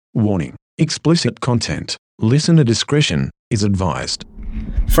Warning: explicit content. Listener discretion is advised.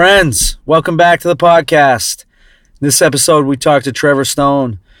 Friends, welcome back to the podcast. In this episode, we talked to Trevor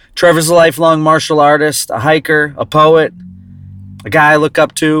Stone. Trevor's a lifelong martial artist, a hiker, a poet, a guy I look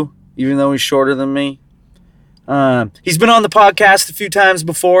up to, even though he's shorter than me. He's been on the podcast a few times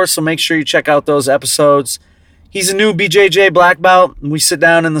before, so make sure you check out those episodes. He's a new BJJ black belt, and we sit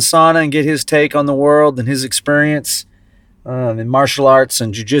down in the sauna and get his take on the world and his experience in martial arts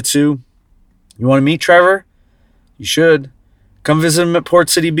and jiu-jitsu. You want to meet Trevor? You should. Come visit him at Port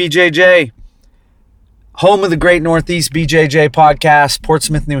City BJJ, home of the Great Northeast BJJ podcast,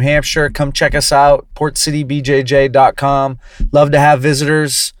 Portsmouth, New Hampshire. Come check us out, portcitybjj.com. Love to have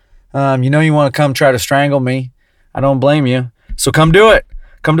visitors. You know you want to come try to strangle me. I don't blame you. So come do it.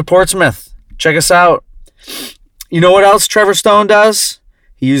 Come to Portsmouth. Check us out. You know what else Trevor Stone does?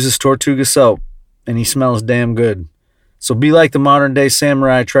 He uses Tortuga soap, and he smells damn good. So be like the modern-day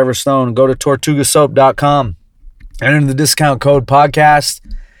samurai Trevor Stone and go to tortugasoap.com. Enter the discount code podcast.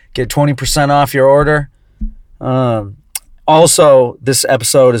 Get 20% off your order. Also, this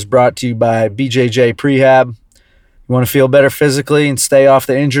episode is brought to you by BJJ Prehab. You want to feel better physically and stay off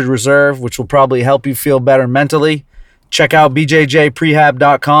the injured reserve, which will probably help you feel better mentally. Check out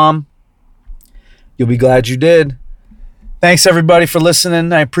bjjprehab.com. You'll be glad you did. Thanks, everybody, for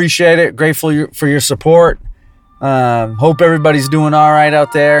listening. I appreciate it. Grateful for your support. Hope everybody's doing all right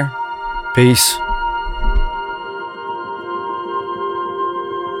out there. Peace.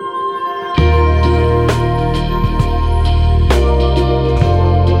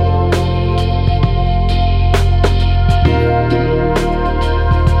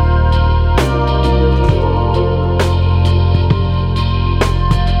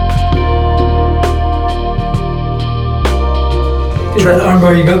 That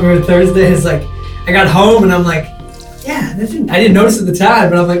armbar you got me on Thursday is like, I got home and I'm like, yeah, I didn't notice at the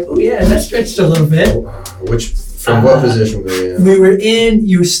time, but I'm like, oh yeah, that stretched a little bit. From what position were you in? We were in,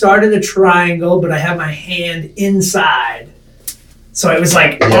 you started a triangle, but I had my hand inside. So it was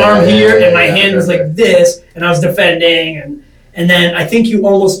like arm here and my hand was like this, and I was defending, and then I think you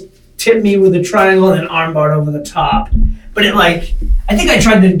almost tipped me with a triangle and then armbarred over the top. But it like, I think I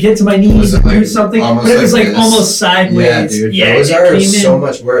tried to get to my knees and do something, but it was like almost sideways. Yeah, dude. Yeah, those are so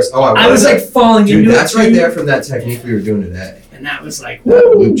much worse. Oh, I was like falling into it. Dude, that's right there from that technique we were doing today. And that was like,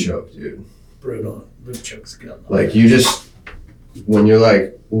 that loop choke, dude. Brutal. Loop choke's good. Like you just, when you're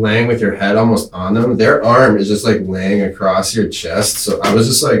like laying with your head almost on them, their arm is just like laying across your chest. So I was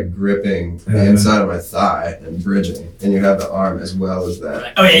just like gripping the inside of my thigh and bridging. And you have the arm as well as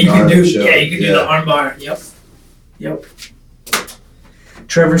that. Oh yeah, you can do the arm bar. Yep.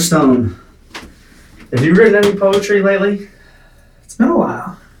 Trevor Stone. Have you written any poetry lately? It's been a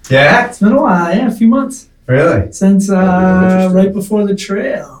while. Yeah? It's been a while, yeah, a few months. Really? Since right before the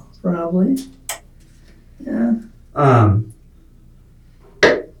trail, probably. Yeah.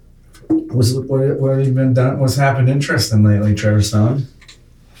 What have you been done? What's happened interesting lately, Trevor Stone?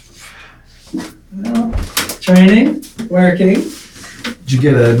 Well, training, working. Did you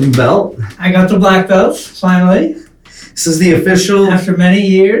get a new belt? I got the black belt, finally. This is the official. After many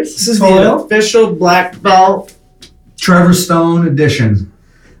years. This is the official black belt Trevor Stone edition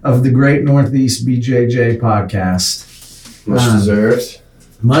of the Great Northeast BJJ podcast. Much deserved.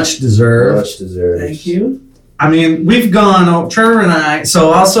 Much deserved. Much deserved. Thank you. I mean, we've gone, Trevor and I,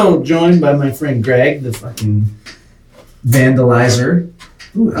 so also joined by my friend Greg, the fucking vandalizer.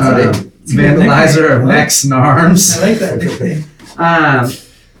 Ooh, Vandalizer of necks and arms. I like that nickname.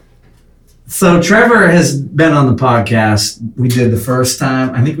 So Trevor has been on the podcast. We did the first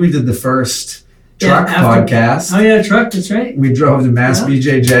time. I think we did the first truck podcast. Oh yeah, truck. That's right. We drove to Mass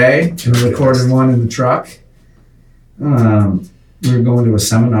BJJ and recorded one in the truck. We were going to a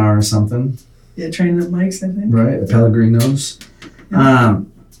seminar or something. Yeah, training at Mike's, I think. Right, at Pellegrino's. Yeah.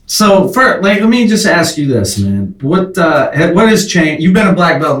 So let me just ask you this, man. What has changed? You've been a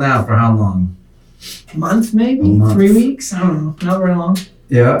black belt now for how long? A month, maybe? 3 weeks? I don't know. Not very long.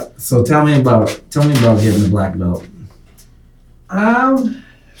 Yeah. So tell me about getting the black belt. I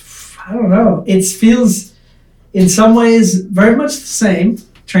don't know. It feels, in some ways, very much the same.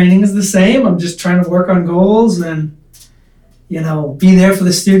 Training is the same. I'm just trying to work on goals and, be there for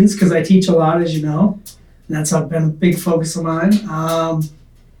the students because I teach a lot, as you know. And that's been a big focus of mine. I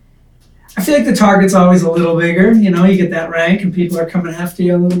feel like the target's always a little bigger. You get that rank and people are coming after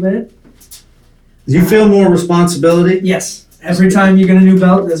you a little bit. Do you feel more responsibility? Yes. Every time you get a new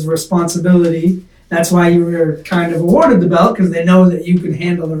belt, there's responsibility. That's why you were kind of awarded the belt, because they know that you can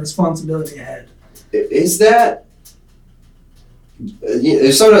handle the responsibility ahead. Is that...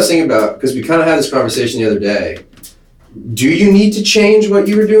 There's something I was thinking about, because we kind of had this conversation the other day. do you need to change what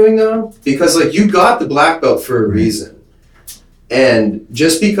you were doing though? Because like you got the black belt for a reason. And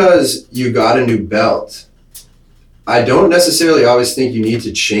just because you got a new belt, I don't necessarily always think you need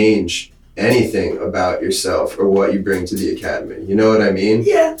to change anything about yourself or what you bring to the academy. You know what I mean?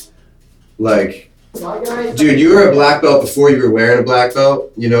 Yeah. Like, dude, you were a black belt before you were wearing a black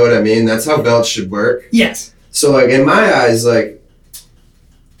belt. You know what I mean? That's how belts should work. Yes. So like in my eyes, like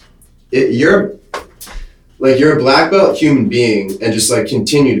you're a black belt human being and just like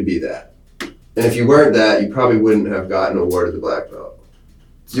continue to be that. And if you weren't that, you probably wouldn't have gotten awarded the black belt.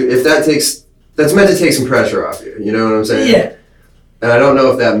 If that's meant to take some pressure off you. You know what I'm saying? Yeah. And I don't know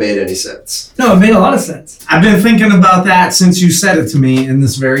if that made any sense. No, it made a lot of sense. I've been thinking about that since you said it to me in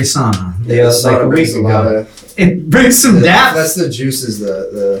this very sauna. Yeah, like a week ago. It brings some depth. That's the juices.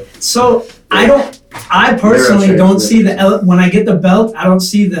 So I personally don't see when I get the belt, I don't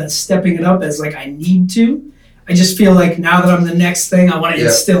see the stepping it up as like I need to. I just feel like now that I'm the next thing, I want to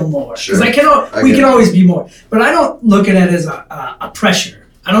instill more. Because we can always be more. But I don't look at it as a pressure.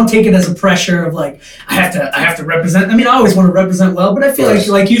 I don't take it as a pressure of like, I have to represent. I mean, I always want to represent well, but I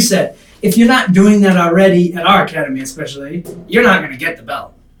feel like you said, if you're not doing that already at our academy especially, you're not going to get the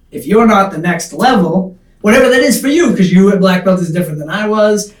belt. If you're not the next level, whatever that is for you, because you at black belt is different than I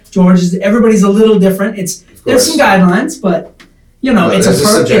was. Everybody's a little different. There's some guidelines, but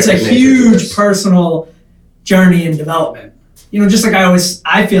it's a huge personal journey and development. Just like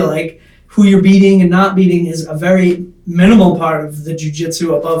I feel like who you're beating and not beating is a very minimal part of the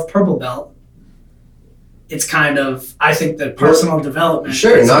jiu-jitsu above purple belt. It's kind of, I think, the personal development.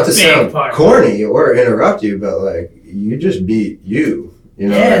 Sure, not to sound part corny or interrupt you, but like you just beat you. You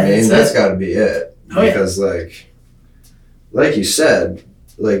know what I mean? That's got to be it. Because like you said,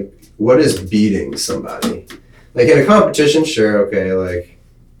 like what is beating somebody? Like in a competition, sure, okay, like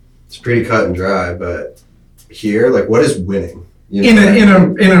it's pretty cut and dry, but here, like what is winning? In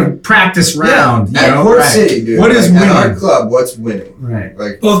a practice round, at Port City, dude. What is winning? At our club, what's winning? Right.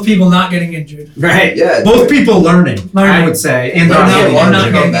 Like both people not getting injured. Right. Yeah. Both people learning. I would say, and not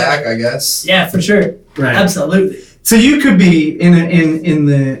to come back, I guess. Yeah, for sure. Right. Absolutely. So you could be in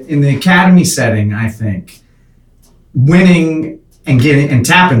the academy setting. I think winning and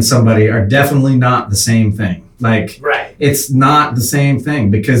tapping somebody are definitely not the same thing. Like, right. It's not the same thing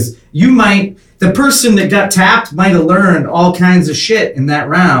because the person that got tapped might have learned all kinds of shit in that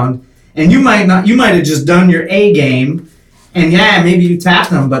round, and you might have just done your A game, and maybe you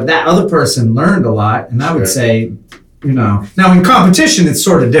tapped them, but that other person learned a lot, and I would say, now in competition it's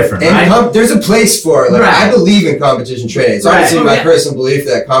sort of different, and right? There's a place for it. Like, right. I believe in competition training. It's obviously my personal belief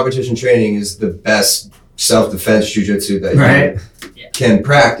that competition training is the best self-defense jiu-jitsu that you can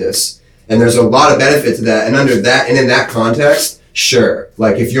practice. And there's a lot of benefit to that. And in that context, sure.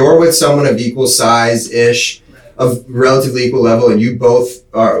 Like if you're with someone of equal size-ish, of relatively equal level, and you're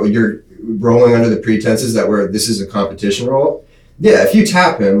rolling under the pretenses that this is a competition roll. Yeah, if you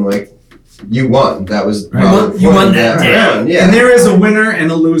tap him, like you won. That was you won that round. Yeah. And there is a winner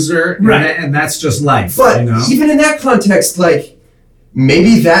and a loser, right? And that's just life. But even in that context, like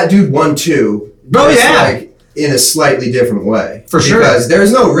maybe that dude won too. Oh yeah. Like, in a slightly different way. For sure. Because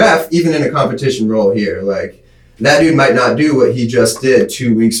there's no ref, even in a competition role here. Like, that dude might not do what he just did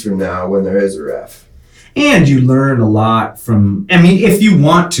 2 weeks from now when there is a ref. And you learn a lot from, if you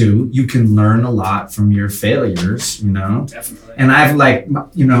want to, you can learn a lot from your failures, Definitely. And I've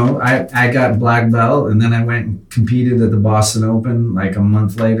I got black belt, and then I went and competed at the Boston Open like a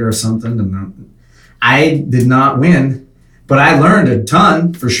month later or something, and I did not win, but I learned a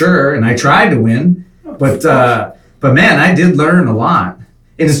ton for sure, and I tried to win. But man, I did learn a lot.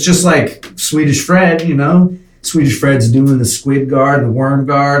 And it's just like Swedish Fred, Swedish Fred's doing the squid guard, the worm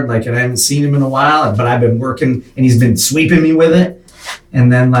guard, like, and I haven't seen him in a while, but I've been working, and he's been sweeping me with it.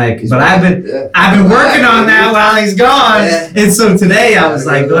 And then I've been working on that while he's gone. Yeah. And so today I was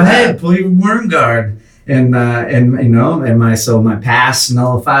like, go ahead, pull your worm guard. And my pass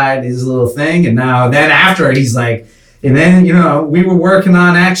nullified his little thing. And then after he's like, and then, we were working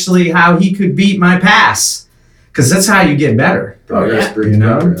on actually how he could beat my pass. Because that's how you get better. Progress breeds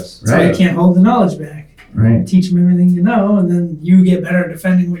progress. That's why you can't hold the knowledge back. Right. Teach them everything you know, and then you get better at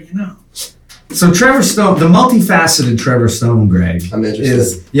defending what you know. So Trevor Stone, the multifaceted Trevor Stone, Greg. I'm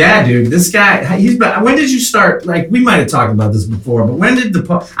interested. Dude, this guy, when did you start, like, we might have talked about this before, but when did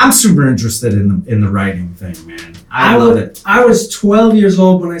I'm super interested in the writing thing, man. I love it. I was 12 years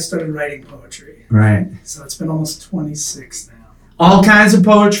old when I started writing poetry. Right. So it's been almost 26 now. All kinds of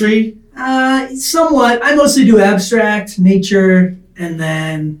poetry? Somewhat. I mostly do abstract, nature, and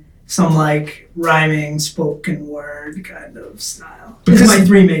then some like rhyming, spoken word kind of style. Because my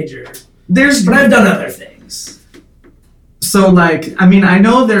three major. But I've done other things. So like, I mean, I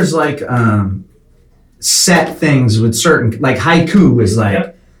know there's like set things with certain, like haiku is like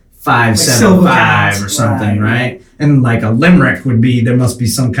Yep. 575 or something, right? And like a limerick would be, there must be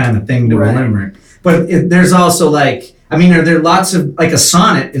some kind of thing to Right. a limerick. But there's also like, I mean, are there lots of, like a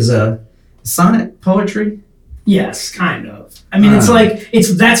sonnet is a sonnet poetry? Yes, kind of. I mean, it's like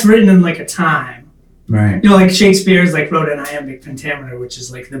that's written in like a time. Right. You know, like Shakespeare's like wrote an iambic pentameter, which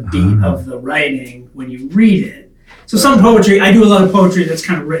is like the beat of the writing when you read it. So some poetry, I do a lot of poetry that's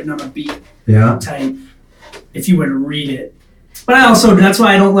kind of written on a beat Yeah. type. If you were to read it, but I also that's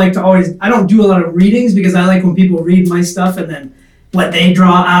why I don't like to always. I don't do a lot of readings because I like when people read my stuff and then what they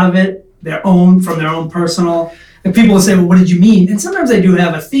draw out of it, from their own personal. Like people will say, "Well, what did you mean?" And sometimes I do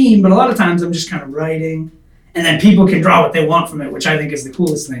have a theme, but a lot of times I'm just kind of writing. And then people can draw what they want from it, which I think is the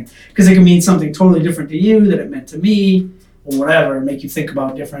coolest thing. Because it can mean something totally different to you than it meant to me, or whatever, and make you think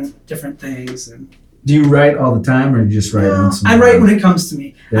about different things. And Do you write all the time, or you just write once in a I write while? when it comes to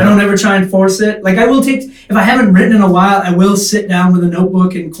me. Yeah. I don't ever try and force it. Like I will if I haven't written in a while, I will sit down with a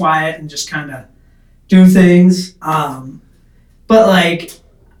notebook and quiet and just kind of do things. But like,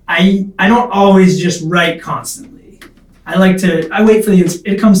 I don't always just write constantly. I wait for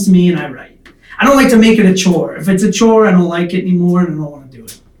it comes to me and I write. I don't like to make it a chore. If it's a chore, I don't like it anymore and I don't want to do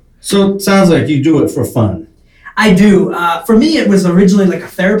it. So it sounds like you do it for fun. I do. For me, it was originally like a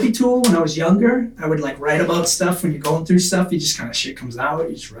therapy tool when I was younger. I would like write about stuff when you're going through stuff. You just kind of shit comes out.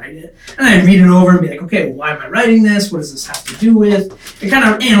 You just write it. And I'd read it over and be like, okay, well, why am I writing this? What does this have to do with? And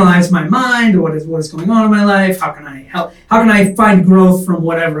kind of analyze my mind. What is going on in my life? How can I help? How can I find growth from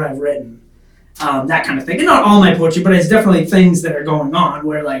whatever I've written? That kind of thing. And not all my poetry, but it's definitely things that are going on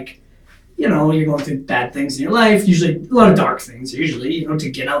where like, you know, you're going through bad things in your life, usually a lot of dark things, to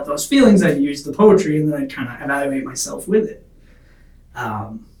get out those feelings, I'd use the poetry and then I'd kind of evaluate myself with it.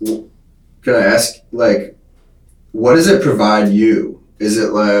 Can I ask, like, what does it provide you? Is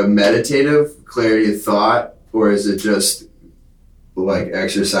it like meditative, clarity of thought, or is it just like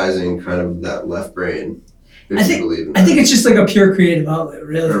exercising kind of that left brain? I think it's just like a pure creative outlet,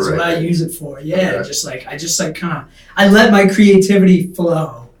 really. That's what I use it for. Yeah, Okay. I let my creativity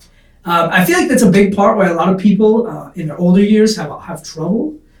flow. I feel like that's a big part where a lot of people in their older years have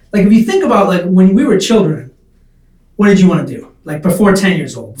trouble. Like if you think about like when we were children, what did you want to do? Like before 10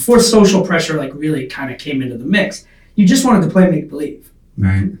 years old, before social pressure like really kind of came into the mix, you just wanted to play make-believe.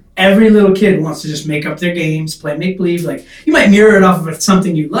 Right. Every little kid wants to just make up their games, play make-believe. Like you might mirror it off of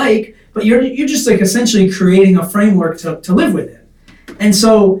something you like, but you're just like essentially creating a framework to live with it. And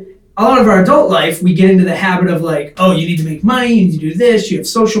so a lot of our adult life, we get into the habit of like, oh, you need to make money, you need to do this, you have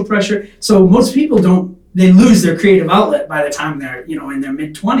social pressure. So most people they lose their creative outlet by the time they're, in their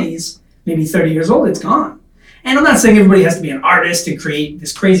mid-20s, maybe 30 years old, it's gone. And I'm not saying everybody has to be an artist and create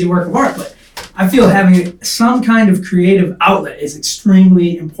this crazy work of art, but I feel having some kind of creative outlet is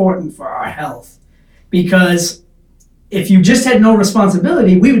extremely important for our health. Because if you just had no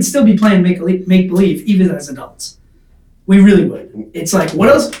responsibility, we would still be playing make-believe, even as adults. We really would. It's like, what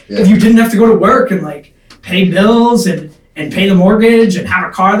else? Yeah. If you didn't have to go to work and like pay bills and pay the mortgage and have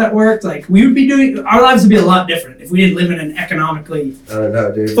a car that worked, like we would be our lives would be a lot different if we didn't live in an economically I don't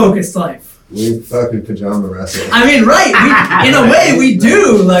know, dude. focused life. We fucking pajama wrestle. I mean, right? In a way, we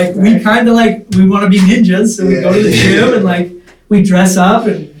do. Like we kind of like we want to be ninjas, so we go to the gym and like we dress up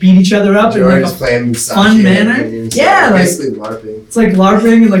and beat each other up in like Jordan's a playing fun manner. Yeah, like basically LARPing. it's like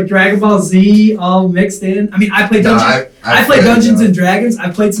LARPing and like Dragon Ball Z all mixed in. I mean, I play Dungeons. I play played, Dungeons and Dragons. I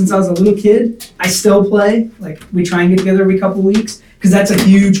played since I was a little kid. I still play. Like we try and get together every couple weeks because that's a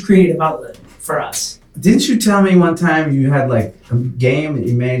huge creative outlet for us. Didn't you tell me one time you had like a game that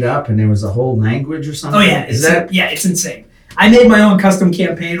you made up and there was a whole language or something? Oh yeah, it's insane. I made my own custom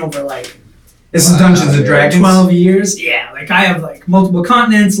campaign over like This is Dungeons and Dragons? 12 years. Yeah, like I have like multiple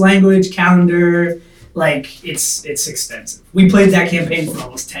continents, language, calendar. Like it's extensive. We played that campaign for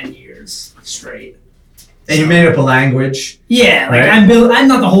almost 10 years straight. And you made up a language. Yeah, like right? I'm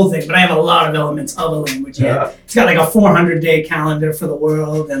not the whole thing, but I have a lot of elements of a language. Yeah. It's got like a 400-day calendar for the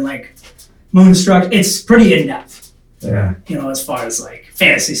world and like Moonstruck. It's pretty in-depth. Yeah. As far as like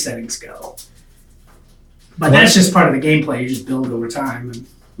fantasy settings go. But that's just part of the gameplay. You just build over time. And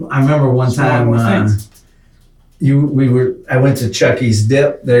I remember one time I went to Chucky's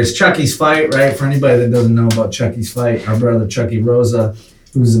Dip. There's Chucky's Fight, right? For anybody that doesn't know about Chucky's Fight, our brother Chucky Rosa,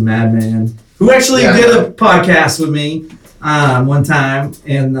 who's a madman, who actually did a podcast with me one time,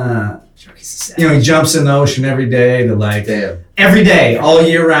 and he jumps in the ocean every day to like every day, all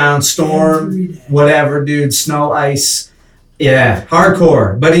year round, storm, whatever, dude, snow, ice. Yeah,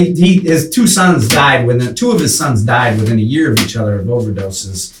 hardcore. But his two of his sons died within a year of each other of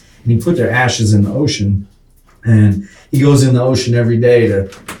overdoses, and he put their ashes in the ocean. And he goes in the ocean every day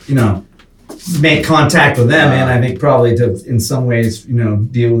to, make contact with them, and I think probably to, in some ways,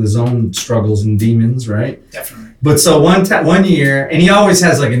 deal with his own struggles and demons, right? Definitely. But so one year, and he always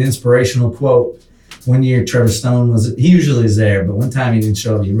has like an inspirational quote. One year, Trevor Stone he usually is there, but one time he didn't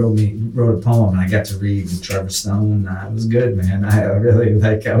show up. He wrote a poem, and I got to read with Trevor Stone. It was good, man. I really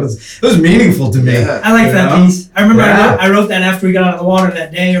it was meaningful to me. Yeah. I like that piece. I remember Yeah. I wrote that after we got out of the water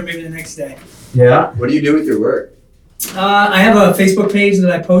that day, or maybe the next day. Yeah. What do you do with your work? I have a Facebook page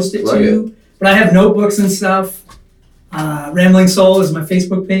that I post it to, but I have notebooks and stuff. Rambling Soul is my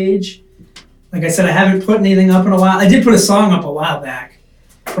Facebook page. Like I said, I haven't put anything up in a while. I did put a song up a while back.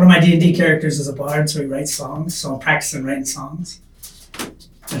 One of my D&D characters is a bard, so he writes songs. So I'm practicing writing songs.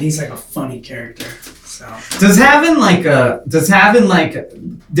 But he's like a funny character. So Does having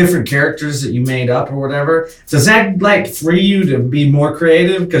different characters that you made up or whatever, does that like free you to be more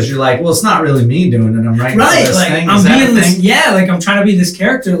creative? Because you're like, well, it's not really me doing it. I'm writing right, this like thing. I'm Is that being a this. thing? Yeah, like I'm trying to be this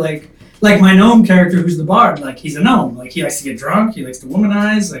character, like my gnome character, who's the bard. Like he's a gnome. Like he likes to get drunk. He likes to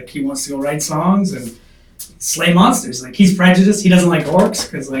womanize. Like he wants to go write songs and slay monsters. Like he's prejudiced. He doesn't like orcs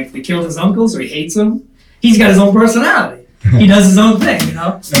because like they killed his uncle, so he hates them. He's got his own personality. He does his own thing,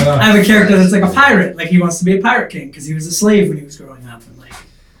 I have a character that's like a pirate. Like he wants to be a pirate king because he was a slave when he was growing up, and like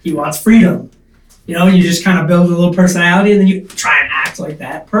he wants freedom. You just kind of build a little personality, and then you try and act like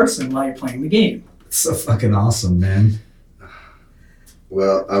that person while you're playing the game. It's so fucking awesome, man.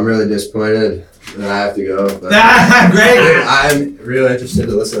 Well, I'm really disappointed that I have to go. But Great. I'm really interested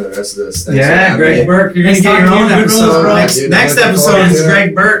to listen to the rest of this. Thanks for Yeah, having Greg me. Burke. You're going to Nice get your talking own to you. Good rules, episode. bro. Next, Dude, next I'm looking episode forward is to it.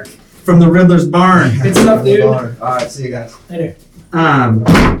 Greg Burke from the Riddler's Barn. Good stuff, dude. All right, see you guys. Later.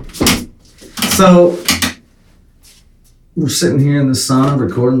 So we're sitting here in the sun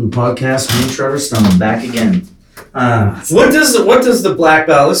recording the podcast. Me and Trevor Stone back again. What does the black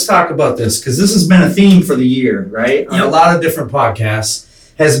belt? Let's talk about this because this has been a theme for the year, right? On a lot of different podcasts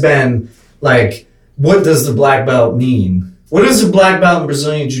has been like, what does the black belt mean? What does the black belt in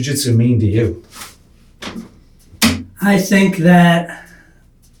Brazilian Jiu-Jitsu mean to you? I think that,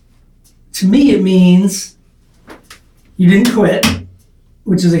 to me, it means you didn't quit,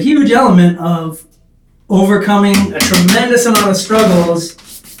 which is a huge element of overcoming a tremendous amount of struggles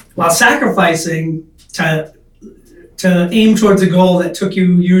while sacrificing to aim towards a goal that took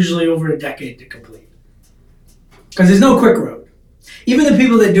you usually over a decade to complete. Because there's no quick road. Even the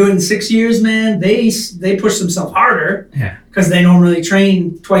people that do it in 6 years, man, they push themselves harder because they normally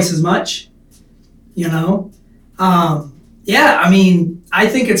train twice as much, I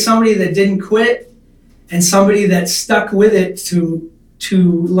think it's somebody that didn't quit and somebody that stuck with it to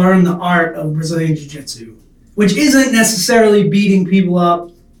learn the art of Brazilian Jiu-Jitsu, which isn't necessarily beating people up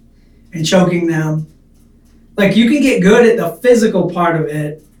and choking them. Like, you can get good at the physical part of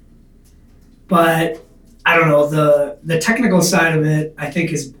it, but I don't know, the technical side of it, I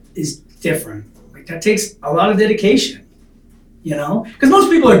think is different. Like, that takes a lot of dedication, Because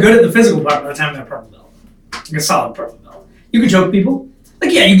most people are good at the physical part by the time they're purple belt, like a solid purple belt. You can choke people.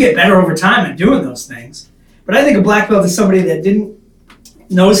 Like, yeah, you get better over time at doing those things. But I think a black belt is somebody that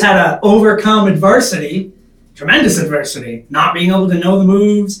knows how to overcome adversity, tremendous adversity, not being able to know the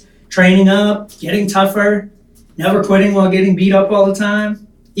moves, training up, getting tougher, never quitting while getting beat up all the time.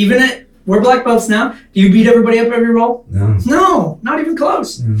 We're black belts now. Do you beat everybody up every roll? No, not even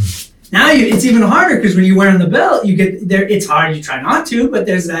close. Now it's even harder because when you're wearing the belt, you get there. It's hard. You try not to, but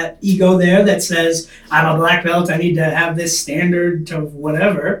there's that ego there that says, "I'm a black belt. I need to have this standard to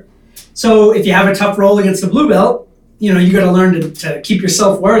whatever." So if you have a tough roll against the blue belt, you got to learn to keep your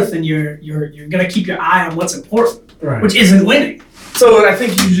self-worth, and you're going to keep your eye on what's important, Right. which isn't winning. So I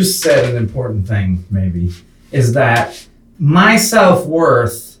think you just said an important thing, maybe, is that my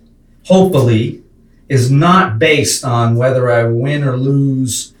self-worth, hopefully, is not based on whether I win or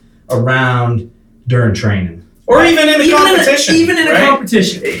lose a round during training. Or even in a competition. Even in a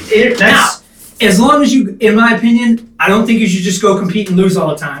competition. Now, as long as you, in my opinion, I don't think you should just go compete and lose all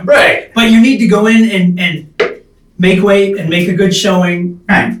the time. Right. But you need to go in and make weight and make a good showing.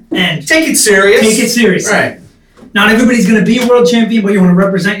 Right. And Take it serious. take it seriously. Right. Not everybody's going to be a world champion, but you want to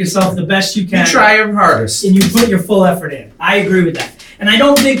represent yourself the best you can. You try your hardest. And you put your full effort in. I agree with that. And I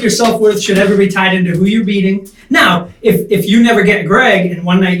don't think your self-worth should ever be tied into who you're beating. Now, if you never get Greg, and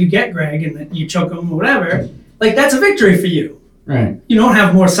one night you get Greg, and then you choke him or whatever, like, that's a victory for you. Right. You don't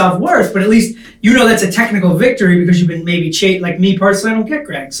have more self-worth, but at least that's a technical victory because you've been maybe like me personally, I don't get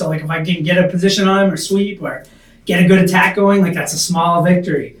Greg. So, like, if I can get a position on him or sweep or get a good attack going, like, that's a small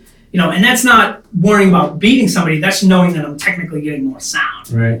victory. And that's not worrying about beating somebody. That's knowing that I'm technically getting more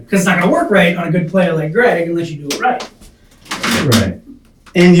sound. Right. Because it's not going to work right on a good player like Greg unless you do it right. Right.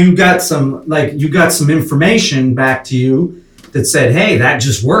 and you got some information back to you that said, hey, that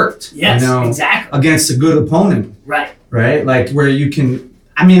just worked. Yes, exactly. Against a good opponent. Right. Right? Like where you can,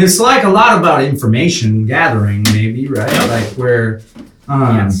 I mean, it's like a lot about information gathering maybe, right? Yep. Like where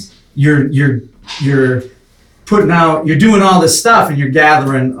Yes. you're putting out, you're doing all this stuff and you're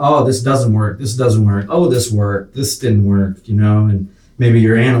gathering, oh, this doesn't work, oh, this worked, this didn't work, and maybe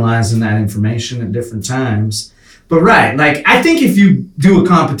you're analyzing that information at different times. But right, like I think if you do a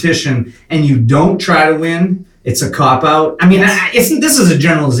competition and you don't try to win, it's a cop-out. I mean, this is a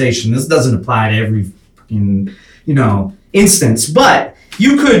generalization. This doesn't apply to every fucking, instance, but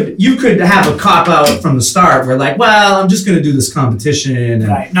you could have a cop-out from the start where like, well, I'm just going to do this competition. And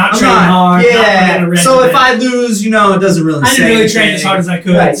right, not train hard. Yeah, so if I lose, it doesn't really I didn't really train as hard as I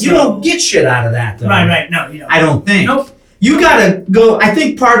could. Right, so. you don't get shit out of that though. Right, no, you don't. I don't think. Nope. You gotta go, I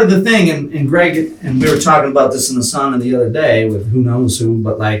think part of the thing, and Greg, and we were talking about this in the sauna the other day with who knows who,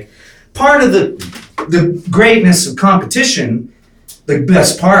 but like, part of the greatness of competition, the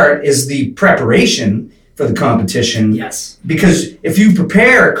best part is the preparation for the competition. Yes. Because if you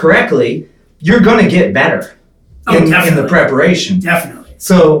prepare correctly, you're gonna get better in the preparation. Definitely.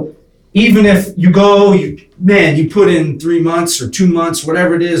 So even if you go, you put in 3 months or 2 months,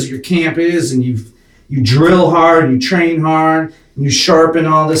 whatever it is your camp is, and you drill hard, you train hard, and you sharpen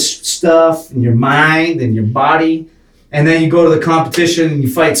all this stuff in your mind and your body, and then you go to the competition and you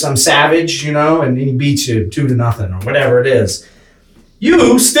fight some savage, and he beats you 2-0 or whatever it is.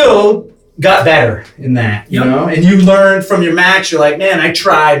 You still got better in that, and you learned from your match. You're like, man, I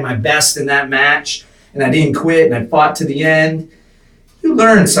tried my best in that match, and I didn't quit, and I fought to the end. You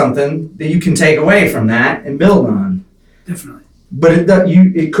learned something that you can take away from that and build on. Definitely. But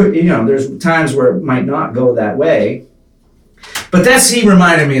it could, there's times where it might not go that way. But he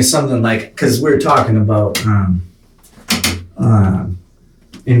reminded me of something like, because we were talking about,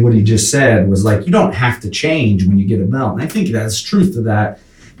 and what he just said was like, you don't have to change when you get a belt. And I think there's truth to that.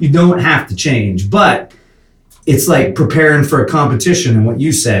 You don't have to change, but it's like preparing for a competition and what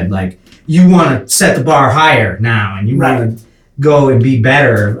you said, like you want to set the bar higher now and you want to go and be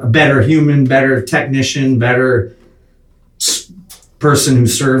better, a better human, better technician, better person who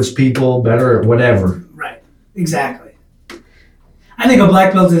serves people, better whatever. Right, exactly. I think a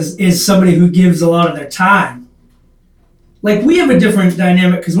black belt is somebody who gives a lot of their time. Like we have a different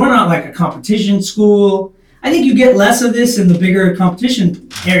dynamic because we're not like a competition school. I think you get less of this in the bigger competition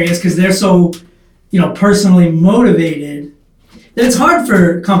areas because they're so, personally motivated that it's hard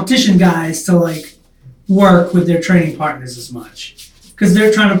for competition guys to like work with their training partners as much because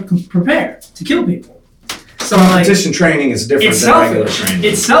they're trying to prepare to kill people. So competition training is different than regular training.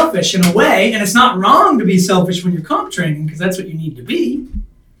 It's selfish in a way, and it's not wrong to be selfish when you're comp training because that's what you need to be.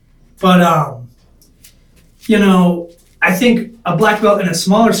 But I think a black belt in a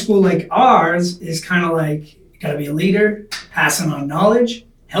smaller school like ours is kind of like, you gotta be a leader, passing on knowledge,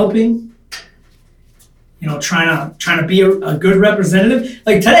 helping, trying to be a good representative.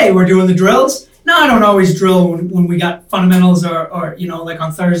 Like today, we're doing the drills. No, I don't always drill when we got fundamentals or like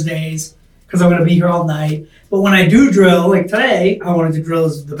on Thursdays because I'm gonna be here all night. But when I do drill, like today, I wanted to drill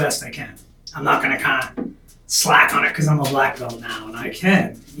as the best I can. I'm not gonna kind of slack on it because I'm a black belt now and I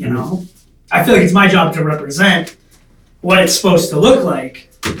can, I feel like it's my job to represent what it's supposed to look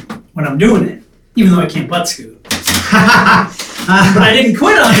like when I'm doing it, even though I can't butt scoot. But I didn't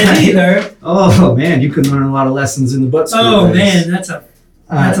quit on it either. Oh man, you could learn a lot of lessons in the butt scoot. Oh man, that's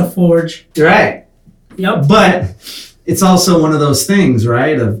a forge. You're right. Yep. But it's also one of those things,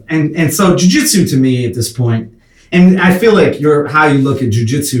 right? And so jiu-jitsu to me at this point, and I feel like how you look at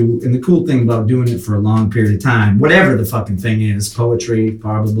jiu-jitsu, and the cool thing about doing it for a long period of time, whatever the fucking thing is, poetry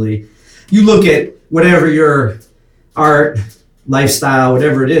probably, you look at whatever your art, lifestyle,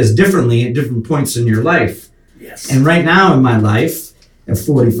 whatever it is, differently at different points in your life. Yes. And right now in my life, at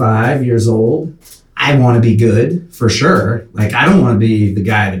 45 years old, I want to be good for sure. Like I don't want to be the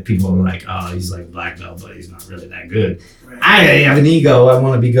guy that people are like, oh, he's like black belt, but he's not really that good. Right. I have an ego. I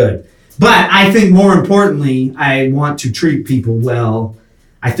want to be good. But I think more importantly, I want to treat people well.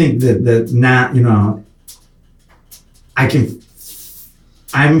 I think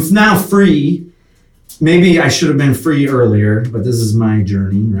I'm now free. Maybe I should have been free earlier, but this is my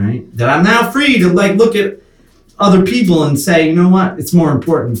journey, right? That I'm now free to like look at other people and say, you know what? It's more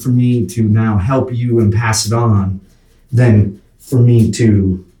important for me to now help you and pass it on than for me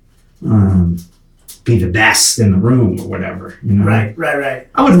to be the best in the room or whatever, Right.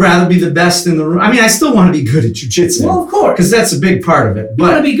 I would rather be the best in the room. I mean, I still want to be good at jiu-jitsu. Well, of course. Because that's a big part of it. You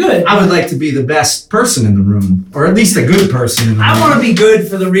want to be good. I would like to be the best person in the room, or at least a good person in the room. I want to be good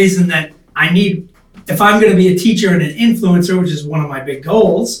for the reason that I need if I'm going to be a teacher and an influencer, which is one of my big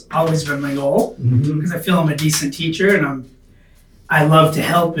goals, always been my goal, because I feel I'm a decent teacher and I love to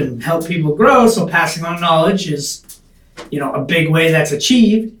help people grow. So passing on knowledge is, a big way that's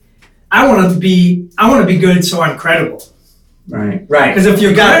achieved. I want to be good, so I'm credible. Right. Because if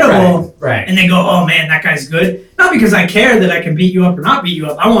you're credible, right, and they go, "Oh man, that guy's good," not because I care that I can beat you up or not beat you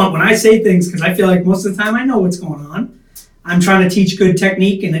up. I want when I say things, because I feel like most of the time I know what's going on. I'm trying to teach good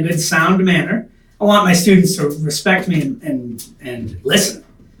technique in a good sound manner. I want my students to respect me and listen,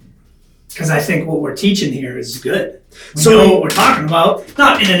 because I think what we're teaching here is good. We know what we're talking about,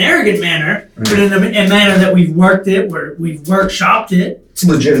 not in an arrogant manner, but in a manner that we've worked it, where we've workshopped it. It's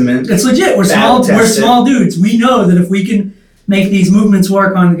legitimate. It's legit. We're small dudes. We know that if we can make these movements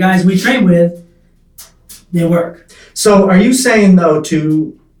work on the guys we train with, they work. So are you saying though,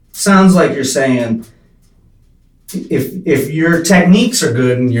 sounds like you're saying, if your techniques are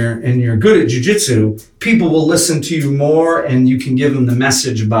good and you're good at jiu-jitsu, people will listen to you more, and you can give them the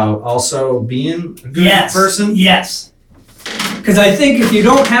message about also being a good person? Yes. Because I think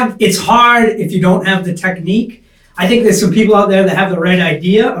it's hard if you don't have the technique. I think there's some people out there that have the right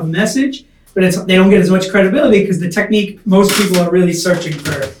idea of message, but they don't get as much credibility because the technique, most people are really searching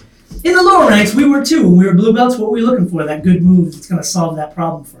for. In the lower ranks, we were too. When we were blue belts, what were we looking for? That good move that's going to solve that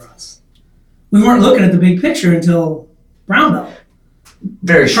problem for us. We weren't looking at the big picture until brown belt.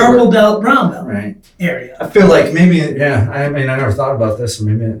 Very short. Purple belt, brown belt area. I feel like maybe, I never thought about this,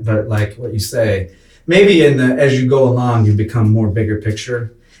 but like what you say, maybe as you go along, you become more bigger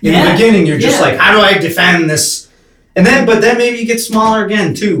picture. In the beginning, you're just like, how do I defend this? But then maybe you get smaller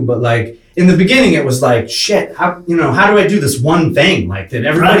again too. But like in the beginning, it was like, shit, how do I do this one thing? Like that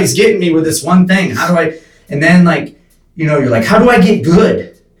everybody's getting me with this one thing. How do I, and then like, you're like, how do I get good?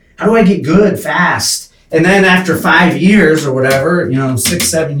 How do I get good fast? And then after 5 years or whatever,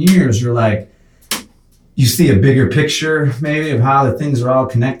 6-7 years, you're like, you see a bigger picture maybe of how the things are all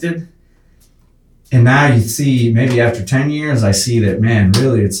connected. And now you see, maybe after 10 years, I see that, man,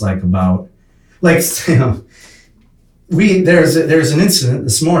 really it's like about, like, there's an incident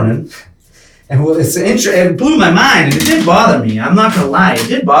this morning, and it blew my mind, and it did bother me. I'm not gonna lie, it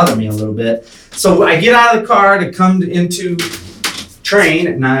did bother me a little bit. So I get out of the car to come into train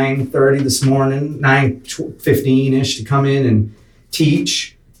at 9:30 this morning, 9:15ish, to come in and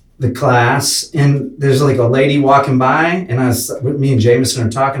teach the class. And there's like a lady walking by, and me and Jameson are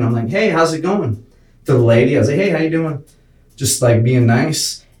talking. I'm like, hey, how's it going? To the lady, I was like, hey, how you doing? Just like being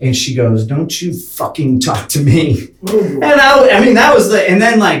nice. And she goes, don't you fucking talk to me. Ooh. And that was and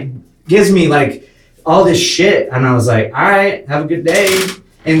then like gives me like all this shit. And I was like, all right, have a good day.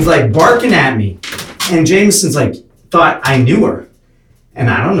 And he's like barking at me. And Jameson's like, thought I knew her. And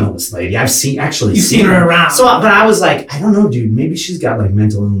I don't know this lady. I've seen her around. So, but I was like, I don't know, dude. Maybe she's got like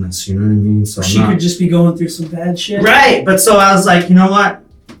mental illness. You know what I mean? So she could just be going through some bad shit. Right. But so I was like, you know what?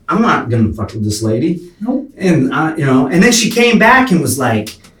 I'm not gonna fuck with this lady. Nope. And and then she came back and was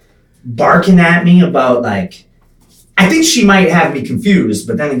like barking at me about like, I think she might have me confused.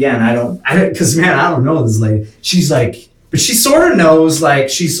 But then again, I don't, because man, I don't know this lady. She's like, but she sort of knows. Like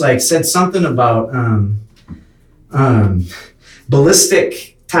she's like said something about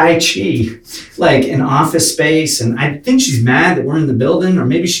ballistic Tai Chi, like in office space. And I think she's mad that we're in the building, or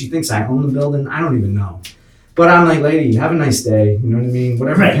maybe she thinks I own the building. I don't even know. But I'm like, lady, have a nice day. You know what I mean?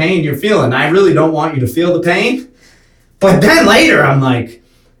 Whatever pain you're feeling, I really don't want you to feel the pain. But then later, I'm like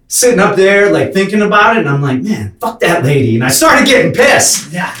sitting up there, like thinking about it. And I'm like, man, fuck that lady. And I started getting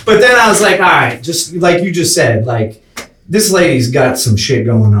pissed. Yeah. But then I was like, all right, just like you just said, like, this lady's got some shit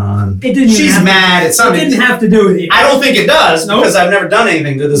going on. She's mad. It didn't have to do with you. I don't think it does, because I've never done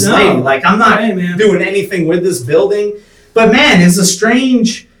anything to this lady. Like, I'm not doing anything with this building. But man, it's a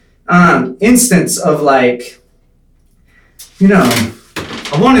strange instance of like,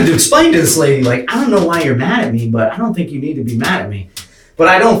 I wanted to explain to this lady, like, I don't know why you're mad at me, but I don't think you need to be mad at me. But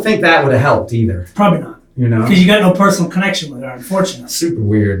I don't think that would have helped either. Probably not. Because you got no personal connection with her, unfortunately. Super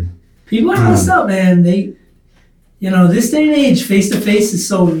weird. People are messed up, man. This day and age, face-to-face is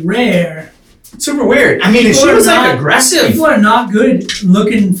so rare. Super weird. I mean, if she was like aggressive. People are not good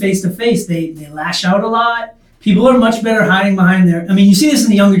looking face-to-face. They lash out a lot. People are much better hiding behind you see this in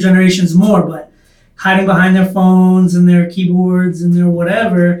the younger generations more, but hiding behind their phones and their keyboards and their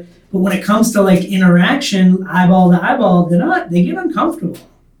whatever. But when it comes to like interaction, eyeball to eyeball, they get uncomfortable.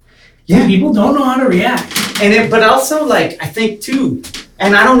 Yeah. People don't know how to react. But also like, I think too,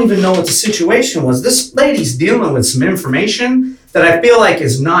 and I don't even know what the situation was. This lady's dealing with some information that I feel like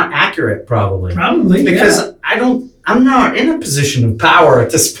is not accurate, probably. Probably, because I'm not in a position of power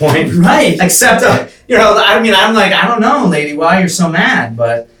at this point. Right. Except, I'm like, I don't know, lady, why you're so mad.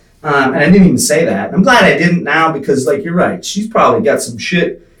 But And I didn't even say that. I'm glad I didn't now because, like, you're right. She's probably got some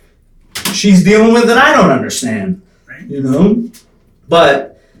shit she's dealing with that I don't understand. Right. You know?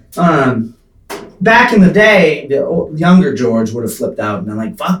 But back in the day, the younger George would have flipped out and been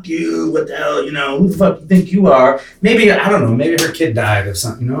like, fuck you, what the hell, you know, who the fuck you think you are? Maybe, I don't know, maybe her kid died or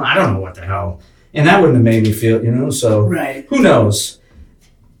something, you know? I don't know what the hell. And that wouldn't have made me feel, you know, so Right. who knows?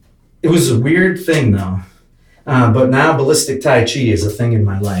 It was a weird thing, though. But now ballistic Tai Chi is a thing in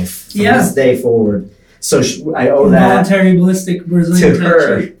my life from this day forward. So I owe that Involuntary ballistic Brazilian to Tai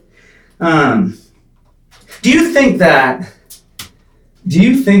her. Chi. Do you think that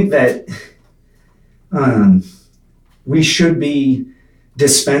we should be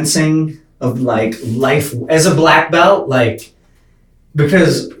dispensing of like life as a black belt, like,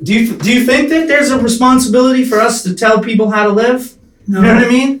 because do you think that there's a responsibility for us to tell people how to live? No. You know what I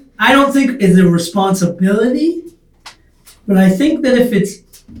mean? I don't think it's a responsibility, but I think that if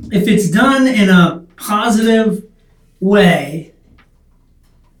it's done in a positive way,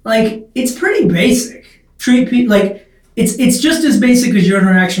 like, it's pretty basic. Treat people like it's just as basic as your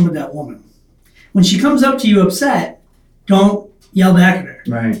interaction with that woman. When she comes up to you upset, don't yell back at her.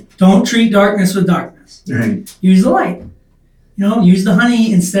 Right. Don't treat darkness with darkness. Right. Use the light. You know, use the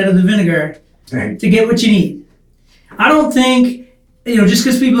honey instead of the vinegar Right. to get what you need. I don't think, you know, just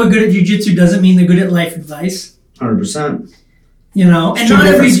because people are good at jiu-jitsu doesn't mean they're good at life advice. 100%. You know, and Two not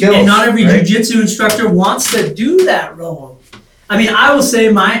every different skills, not every right? jiu-jitsu instructor wants to do that role. I mean, I will say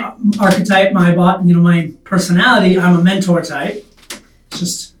my archetype, my personality, I'm a mentor type. It's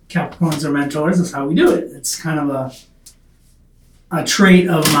just Capricorns are mentors. That's how we do it. It's kind of a trait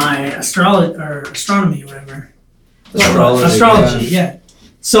of my astronomy or whatever. Astrology, yeah.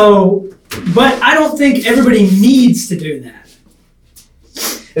 So, but I don't think everybody needs to do that.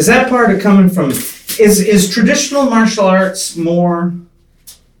 Is that part of coming from? Is traditional martial arts more?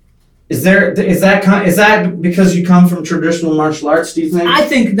 Is that because you come from traditional martial arts? Do you think? I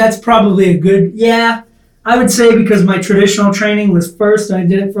think that's probably a good, yeah. I would say because my traditional training was first, and I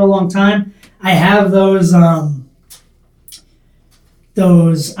did it for a long time. I have those I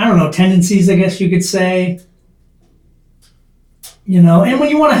don't know, tendencies, I guess you could say. You know, and when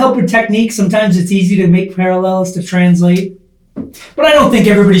you want to help with technique, sometimes it's easy to make parallels to translate. But I don't think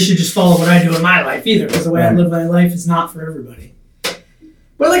everybody should just follow what I do in my life either, because the way I live my life is not for everybody.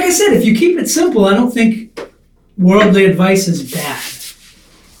 But like I said, if you keep it simple, I don't think worldly advice is bad.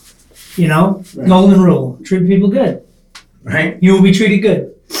 You know, Right. golden rule, treat people good. Right. You will be treated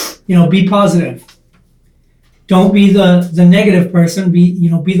good. You know, be positive. Don't be the negative person. Be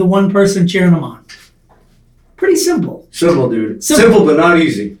the one person cheering them on. Pretty simple. Simple, dude. Simple. Simple, but not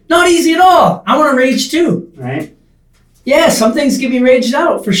easy. Not easy at all. I want to rage too. Right. Yeah, some things get me raged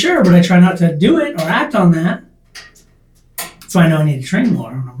out for sure, but I try not to do it or act on that. That's why I know I need to train more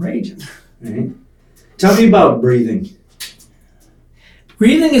when I'm raging. Right. Tell me about breathing.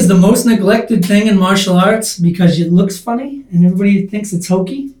 Breathing is the most neglected thing in martial arts because it looks funny and everybody thinks it's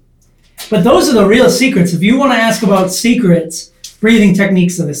hokey. But those are the real secrets. If you want to ask about secrets, breathing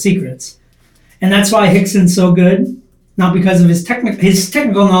techniques are the secrets. And that's why Rickson's so good. Not because of his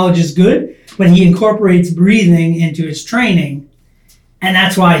technical knowledge is good, but he incorporates breathing into his training. And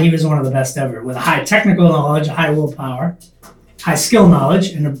that's why he was one of the best ever, with a high technical knowledge, a high willpower, high skill knowledge,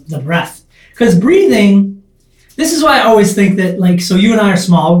 and the breath. Because breathing, this is why I always think that, like, so you and I are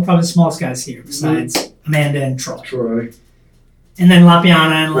small, we're probably the smallest guys here, besides Amanda and Troy. Troy. And then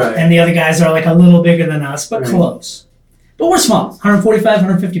Lapiana Right. and the other guys are like a little bigger than us, but Right. close. But we're small, 145,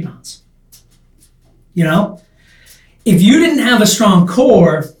 150 pounds. You know? If you didn't have a strong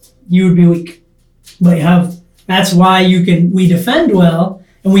core, you would be weak. But you have, that's why we defend well,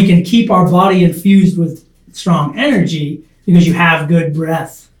 and we can keep our body infused with strong energy because you have good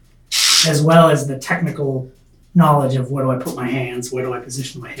breath, as well as the technical knowledge of where do I put my hands, where do I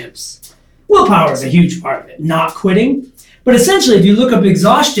position my hips. Willpower is a huge part of it, not quitting. But essentially, if you look up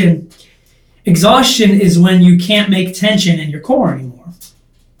exhaustion is when you can't make tension in your core anymore.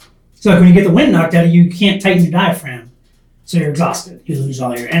 So like when you get the wind knocked out of you, you can't tighten your diaphragm. So you're exhausted. You lose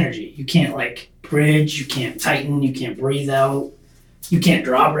all your energy. You can't like bridge, you can't tighten, you can't breathe out, you can't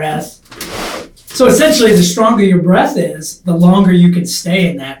draw breath. So essentially, the stronger your breath is, the longer you can stay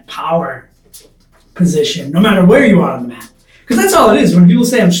in that power position, no matter where you are on the mat. Because that's all it is. When people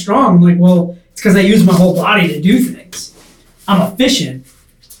say I'm strong, I'm like, well, it's because I use my whole body to do things. I'm efficient.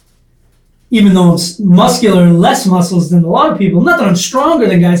 Even though I'm muscular and less muscles than a lot of people. Not that I'm stronger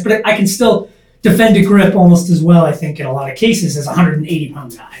than guys, but I can still defend a grip almost as well, I think, in a lot of cases, as a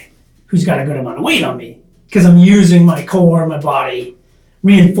 180-pound guy who's got a good amount of weight on me. Because I'm using my core, my body,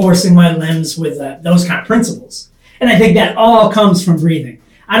 reinforcing my limbs with those kind of principles. And I think that all comes from breathing.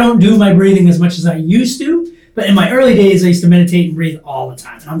 I don't do my breathing as much as I used to, but in my early days, I used to meditate and breathe all the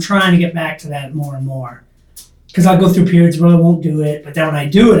time. And I'm trying to get back to that more and more. Because I'll go through periods where I won't do it, but then when I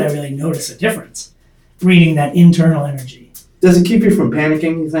do it, I really notice a difference. Reading that internal energy. Does it keep you from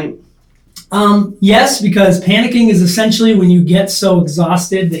panicking, you think? Yes, because panicking is essentially when you get so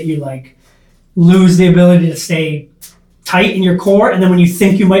exhausted that you like lose the ability to stay tight in your core, and then when you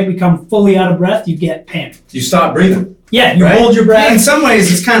think you might become fully out of breath, you get panicked. You stop breathing. Yeah, you right? hold your breath. Yeah, in some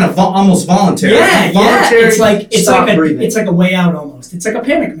ways, it's kind of almost voluntary. Yeah, voluntary. It's like a way out almost. It's like a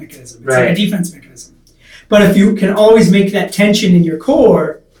panic mechanism. It's right. like a defense mechanism. But if you can always make that tension in your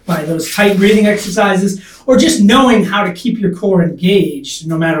core by those tight breathing exercises, or just knowing how to keep your core engaged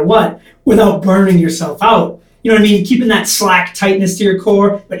no matter what, without burning yourself out. You know what I mean? Keeping that slack tightness to your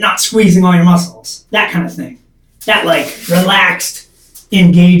core, but not squeezing all your muscles. That kind of thing. That like relaxed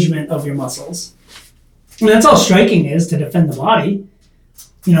engagement of your muscles. I mean, that's all striking is to defend the body.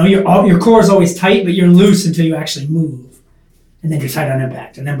 You know, your core is always tight, but you're loose until you actually move. And then you're tight on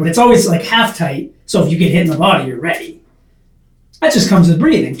impact. But it's always like half tight, so if you get hit in the body, you're ready. That just comes with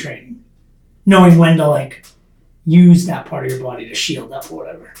breathing training. Knowing when to like use that part of your body to shield up or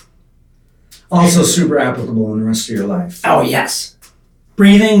whatever. Also super applicable in the rest of your life. Oh, yes.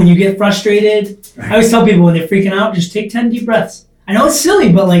 Breathing, when you get frustrated. Right. I always tell people when they're freaking out, just take 10 deep breaths. I know it's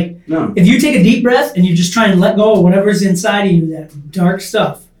silly, but like, if you take a deep breath and you just try and let go of whatever's inside of you, that dark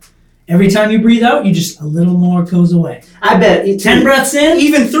stuff, every time you breathe out, you just, a little more goes away. I bet. 10 breaths in.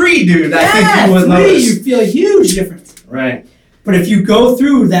 Even 3, dude. Yeah, I think you would notice. You feel a huge difference. Right. But if you go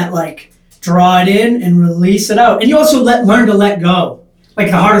through that, like, draw it in and release it out. And you also learn to let go. Like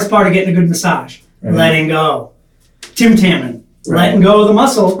the hardest part of getting a good massage. Right. Letting go. Tim Tamming. Right. Letting go of the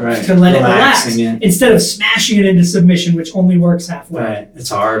muscle to let it relax. Instead of smashing it into submission, which only works halfway. Right. It's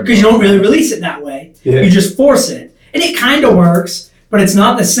hard. Because you don't really release it that way. Yeah. You just force it. And it kind of works, but it's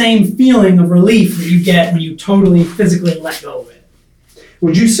not the same feeling of relief that you get when you totally physically let go of it.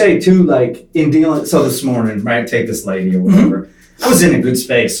 Would you say, too, like, in dealing... So this morning, right, take this lady or whatever. Mm-hmm. I was in a good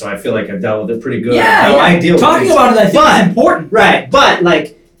space, so I feel like I dealt with it pretty good. Yeah, I deal with talking about it, I think is important. Right, but,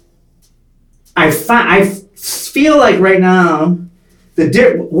 like, I feel like right now,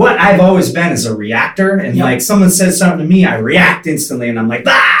 what I've always been is a reactor, and like someone says something to me, I react instantly, and I'm like,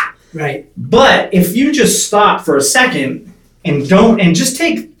 ah! Right. But if you just stop for a second and just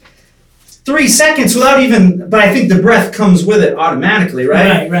take 3 seconds without even, but I think the breath comes with it automatically,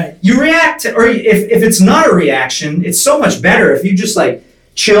 right? Right. You react, or if it's not a reaction, it's so much better if you just like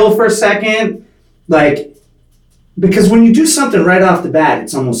chill for a second, like, because when you do something right off the bat,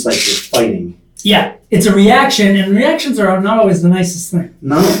 it's almost like you're fighting. Yeah, it's a reaction, and reactions are not always the nicest thing.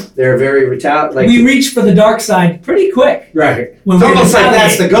 No, they're very we reach for the dark side pretty quick. Right. It's almost like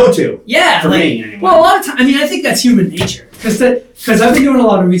that's the go-to. Yeah. For me, anyway. Well, a lot of times, I mean, I think that's human nature. Because I've been doing a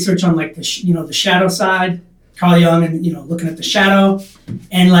lot of research on, like, the shadow side, Carl Jung, and, looking at the shadow,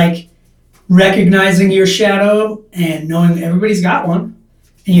 and, like, recognizing your shadow and knowing everybody's got one.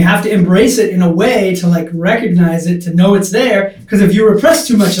 And you have to embrace it in a way to, like, recognize it, to know it's there. Because if you repress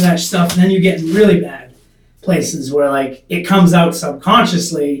too much of that stuff, then you get in really bad places where, like, it comes out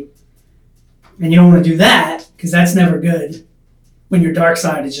subconsciously. And you don't want to do that, because that's never good when your dark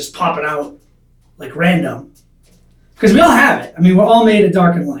side is just popping out, like, random. Because we all have it. I mean, we're all made of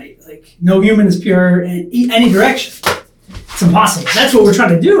dark and light. Like, no human is pure in any direction. It's impossible. That's what we're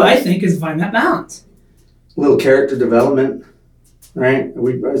trying to do, I think, is find that balance. A little character development. Right?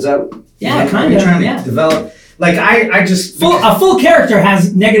 Is that? Yeah, kind of. Trying to develop. Like I just a full character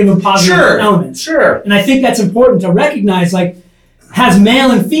has negative and positive elements. Sure. And I think that's important to recognize. Like, has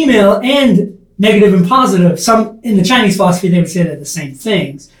male and female and negative and positive. Some in the Chinese philosophy they would say they're the same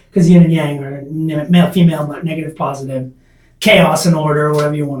things because yin and yang are male, female, but negative, positive, chaos and order,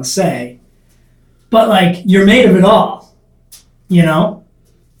 whatever you want to say. But like you're made of it all.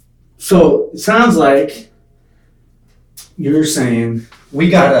 So it sounds like you're saying we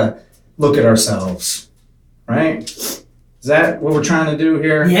gotta look at ourselves, right? Is that what we're trying to do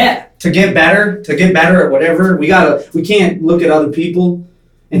here? Yeah. To get better at whatever, we can't look at other people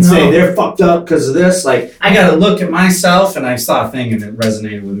and say they're fucked up because of this. Like, I gotta look at myself, and I saw a thing and it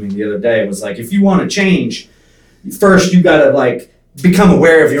resonated with me the other day. It was like, if you want to change, first you gotta like become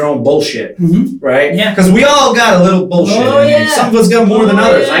aware of your own bullshit, right? Yeah. Because we all got a little bullshit. Oh, yeah. Some of us got more than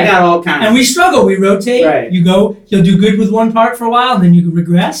others. Yeah. I got all kinds. And we struggle. We rotate. Right. You'll do good with one part for a while, and then you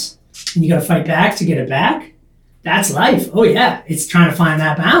regress, and you got to fight back to get it back. That's life. Oh, yeah. It's trying to find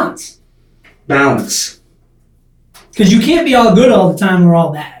that balance. Balance. Because you can't be all good all the time or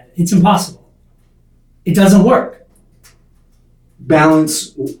all bad. It's impossible. It doesn't work.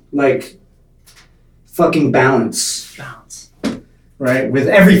 Balance, like fucking balance. Balance. right? With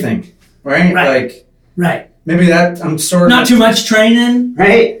everything, right? Right. Like Right. maybe that I'm sort of Not too much training.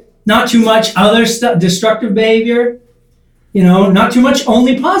 right. Not too much other stuff, destructive behavior. You know, not too much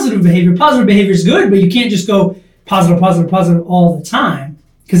only positive behavior. Positive behavior is good, but you can't just go positive, positive, positive all the time,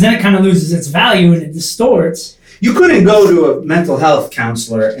 because then it kind of loses its value and it distorts. You couldn't go to a mental health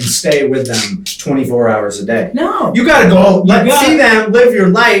counselor and stay with them 24 hours a day. No. You gotta go, gotta- see them, live your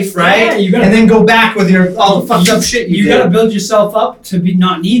life, right? Yeah, you gotta- and then go back with your all the fucked up shit you You did. got to build yourself up to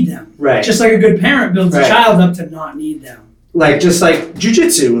not need them. Right. Just like a good parent builds Right. a child up to not need them. Just like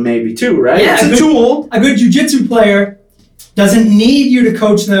jujitsu, maybe too, right? Yeah, it's a good- tool. A good jujitsu player doesn't need you to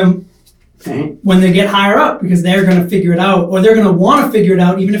coach them Okay. when they get higher up, because they're going to figure it out, or they're going to want to figure it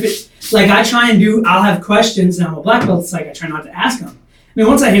out, even if it's like I try and do. I'll have questions, and I'm a black belt. It's like I try not to ask them. I mean,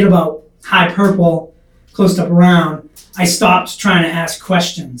 once I hit about high purple, close up around, I stopped trying to ask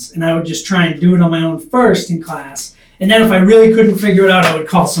questions, and I would just try and do it on my own first in class. And then if I really couldn't figure it out, I would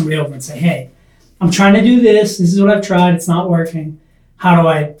call somebody over and say, "Hey, I'm trying to do this. This is what I've tried. It's not working.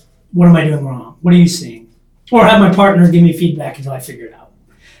 What am I doing wrong? What are you seeing?" Or have my partner give me feedback until I figure it out.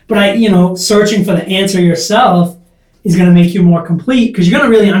 But searching for the answer yourself is going to make you more complete, because you're going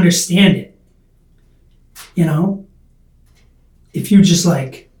to really understand it. If you just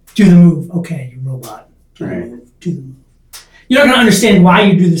like do the move, okay, you robot, do the Right. move, do the move. You're not going to understand why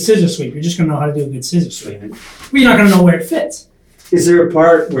you do the scissor sweep. You're just going to know how to do a good scissor sweep. But you're not going to know where it fits. Is there a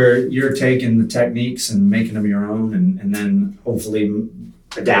part where you're taking the techniques and making them your own, and then hopefully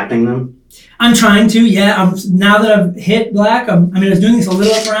adapting them? I'm trying to, yeah. Now that I've hit black, I was doing this a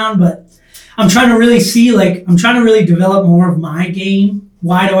little up around, but I'm trying to really I'm trying to really develop more of my game.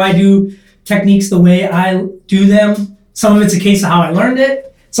 Why do I do techniques the way I do them? Some of it's a case of how I learned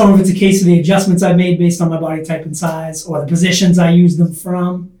it. Some of it's a case of the adjustments I've made based on my body type and size, or the positions I use them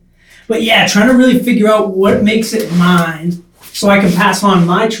from. But yeah, trying to really figure out what makes it mine, so I can pass on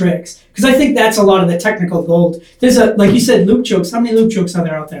my tricks. Because I think that's a lot of the technical gold. There's like you said, loop chokes. How many loop chokes are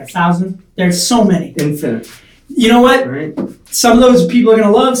there out there? 1,000? There's so many. Infinite, You know what? right? Some of those people are going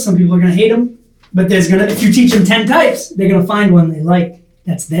to love, some people are going to hate them. But if you teach them 10 types, they're going to find one they like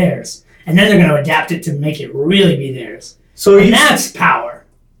that's theirs. And then they're going to adapt it to make it really be theirs. So And that's power.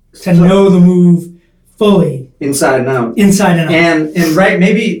 To know the move fully, inside and out. inside and out. And right,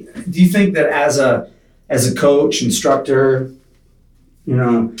 maybe do you think that as a coach, instructor,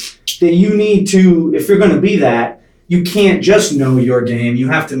 that you need to, if you're going to be that, you can't just know your game. You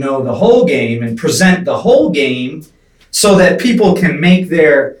have to know the whole game and present the whole game, so that people can make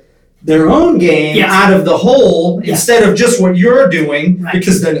their own game Yes. out of the whole, Yes. instead of just what you're doing, Right.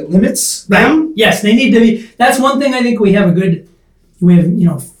 because then it limits them. Yes, they need to be. That's one thing I think we have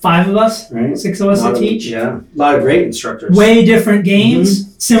 5 of us, Right. 6 of us that teach. Yeah, a lot of great instructors. Way different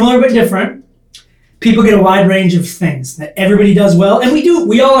games, similar but different. People get a wide range of things that everybody does well, and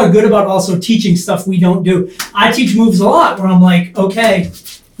we all are good about also teaching stuff we don't do. I teach moves a lot where I'm like, okay,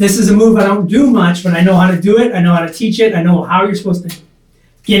 this is a move I don't do much, but I know how to do it, I know how to teach it, I know how you're supposed to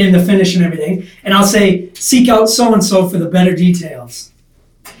get in the finish and everything, and I'll say, seek out so-and-so for the better details.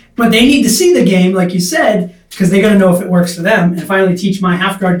 But they need to see the game, like you said, because they're going to know if it works for them. And if I only teach my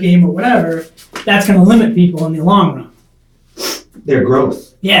half guard game or whatever, that's going to limit people in the long run. Their growth.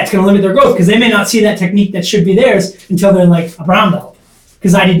 Yeah, it's going to limit their growth, because they may not see that technique that should be theirs until they're like a brown belt,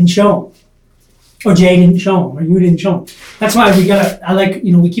 because I didn't show them, or Jay didn't show them, or you didn't show them. That's why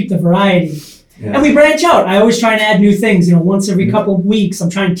we keep the variety. Yeah. And we branch out. I always try and add new things. Once every couple of weeks, I'm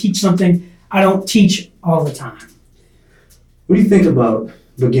trying to teach something I don't teach all the time. What do you think about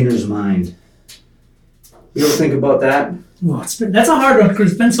beginner's mind? You ever think about that? Well, that's a hard one, because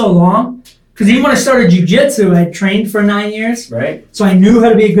it's been so long. Because even when I started jiu-jitsu, I trained for 9 years. Right. So I knew how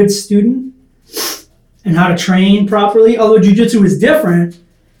to be a good student and how to train properly, although jiu-jitsu is different.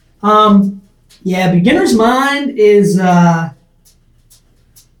 Beginner's mind is, I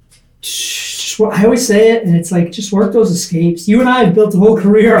always say it, and it's like, just work those escapes. You and I have built a whole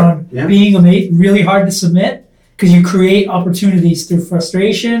career on being a mate, really hard to submit, because you create opportunities through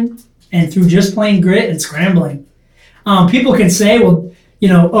frustration and through just plain grit and scrambling. People can say, well,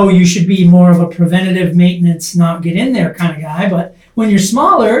 you should be more of a preventative maintenance, not get in there kind of guy. But when you're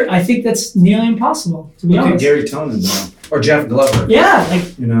smaller, I think that's nearly impossible, to be Look at honest. Gary Tonin, though. Or Jeff Glover. Yeah,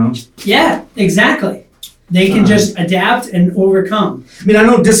 yeah, exactly. They can just adapt and overcome. I mean, I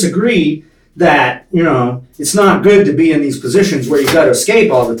don't disagree that, it's not good to be in these positions where you got to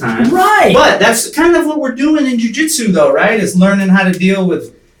escape all the time. Right. But that's kind of what we're doing in jiu-jitsu, though, right? Is learning how to deal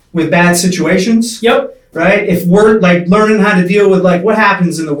with bad situations. Yep. Right? If we're like learning how to deal with like what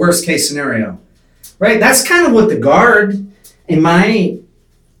happens in the worst case scenario, right? That's kind of what the guard, in my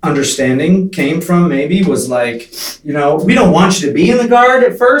understanding came from maybe was like, you know, we don't want you to be in the guard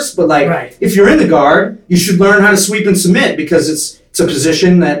at first, but like Right. if you're in the guard, you should learn how to sweep and submit because it's a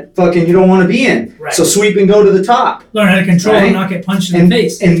position that fucking you don't want to be in. Right. So sweep and go to the top. Learn how to control Right. and not get punched in the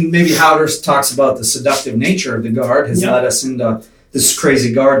face. And maybe Howder talks about the seductive nature of the guard has Yep. led us into this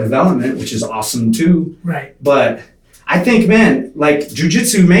crazy guard development, which is awesome too. Right. But I think, man, like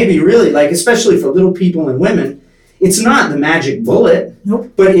jujitsu maybe really, like especially for little people and women, it's not the magic bullet,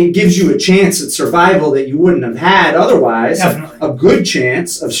 Nope. but it gives you a chance at survival that you wouldn't have had otherwise. Definitely. A good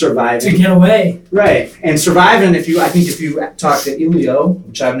chance of To surviving. get away. Right. And surviving, if you talk to Elio,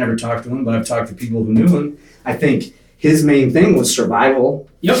 which I've never talked to him, but I've talked to people who knew him, I think his main thing was survival.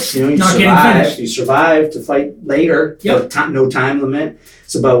 Yep. You know, you Not getting survive. finished. You survive to fight later. Yep. No time limit.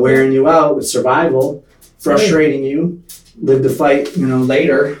 It's about wearing you out with survival, frustrating you, live to fight, you know,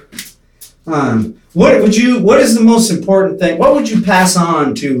 later. What is the most important thing? What would you pass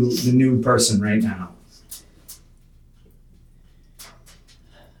on to the new person right now?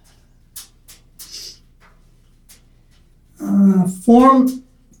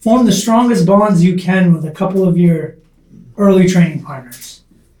 Form the strongest bonds you can with a couple of your early training partners.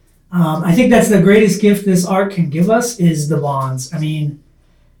 I think that's the greatest gift this art can give us is the bonds. I mean,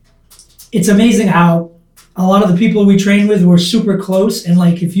 it's amazing how a lot of the people we train with were super close, and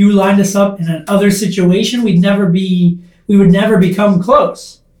like if you lined us up in another situation, we would never become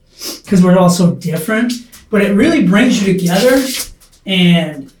close because we're all so different. But it really brings you together,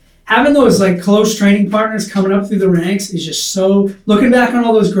 and having those like close training partners coming up through the ranks is just so. Looking back on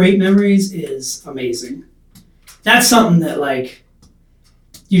all those great memories is amazing. That's something that like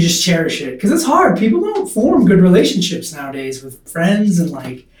you just cherish it because it's hard. People don't form good relationships nowadays with friends, and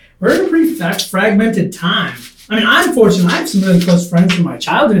like we're in a pretty fragmented time. I mean, I'm fortunate. I have some really close friends from my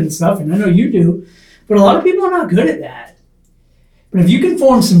childhood and stuff, and I know you do. But a lot of people are not good at that. But if you can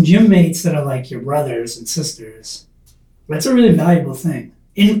form some gym mates that are like your brothers and sisters, that's a really valuable thing.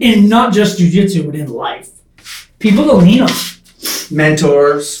 In not just jiu-jitsu, but in life. People to lean on.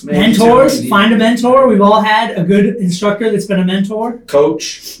 Mentors. maybe Mentors, too. find a mentor. We've all had a good instructor that's been a mentor.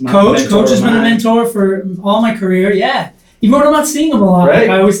 Coach. Coach has been a mine. mentor for all my career, yeah. Even when I'm not seeing him a lot, Right. like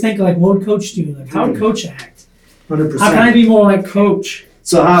I always think like, what would coach do? Like, how would coach act? 100%. How can I be more like coach?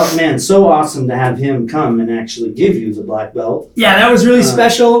 So so awesome to have him come and actually give you the black belt. Yeah, that was really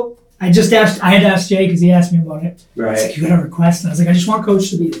special. I had to ask Jay because he asked me about it. He's like, Right. you got a request? And I was like, I just want coach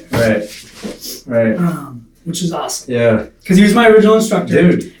to be there. Right. Which was awesome. Yeah. Because he was my original instructor.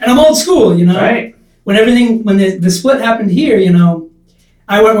 Dude. And I'm old school, you know? Right. When the split happened here, you know,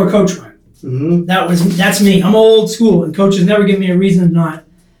 I went where coach went. Mm-hmm. That's me. I'm old school, and coach has never given me a reason to not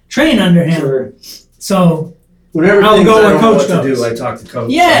train under him. Sure. So Whenever I'll things go I where don't know coach what to goes. do, I talk to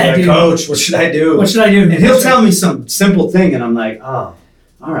coach. Yeah, I'm like, dude. Coach, what should I do? what should I do? And he'll tell me some simple thing, and I'm like, oh,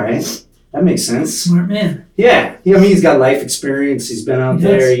 all right, that makes sense. Smart man. Yeah, I mean, he's got life experience. He's been out He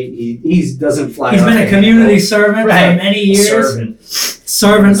there. does. He doesn't fly. He's off been the a community handle. servant Right. for many years. Servant.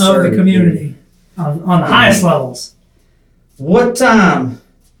 Servant of the Servant, community on the highest levels. What's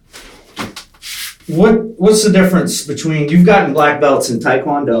the difference between you've gotten black belts in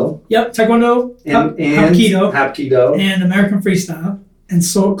Taekwondo Yep, Taekwondo, and Hapkido, Hapkido. and American Freestyle, and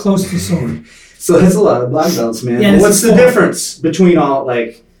so close to sword. So that's a lot of black belts, man. Yeah, But this what's is the four. difference between all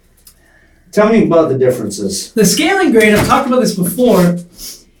like? Tell me about the differences. The scaling grade, I've talked about this before,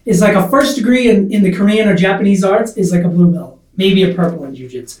 is like a first degree in the Korean or Japanese arts is like a blue belt, maybe a purple in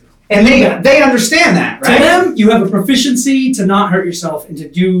jiu-jitsu. And they understand that, right? To them, you have a proficiency to not hurt yourself and to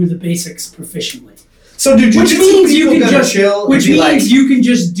do the basics proficiently. So do Which jiu-jitsu means you people can gonna just chill and which be means like, you can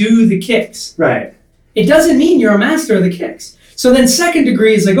just do the kicks. right? It doesn't mean you're a master of the kicks. So then second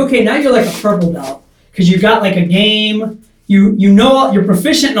degree is like, okay, now you're like a purple belt because you've got like a game. You know you're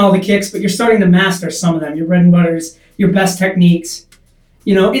proficient in all the kicks, but you're starting to master some of them. Your bread and butters, your best techniques.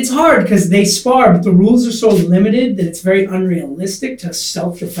 You know, it's hard because they spar, but the rules are so limited that it's very unrealistic to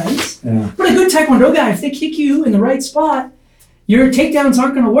self-defense. Yeah. But a good Taekwondo guy, if they kick you in the right spot, your takedowns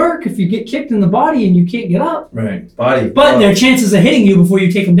aren't going to work if you get kicked in the body and you can't get up. Right. Body. But their chances of hitting you before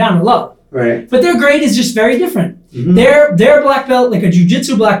you take them down are low. Right. But their grade is just very different. Mhm. Their black belt, like a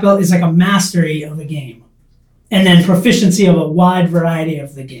jiu-jitsu black belt, is like a mastery of a game. And then proficiency of a wide variety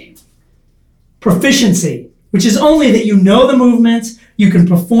of the game. Proficiency, which is only that you know the movements, you can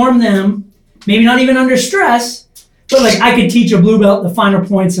perform them, maybe not even under stress, but like I could teach a blue belt the finer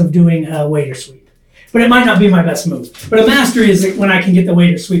points of doing a waiter sweep. But it might not be my best move. But a mastery is like when I can get the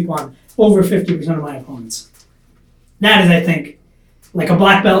waiter sweep on over 50% of my opponents. That is, I think, like a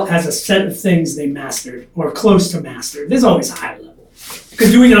black belt has a set of things they mastered or close to mastered. There's always a high level.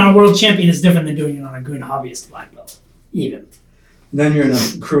 Because doing it on a world champion is different than doing it on a good hobbyist black belt, even. Then you're in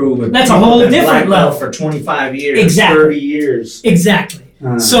a crew with That's a people whole that different black belt level. for 25 years, Exactly. 30 years. Exactly.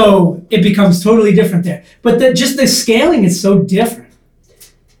 So it becomes totally different there. But just the scaling is so different.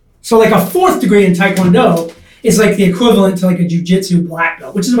 So like a 4th degree in Taekwondo is like the equivalent to like a jiu-jitsu black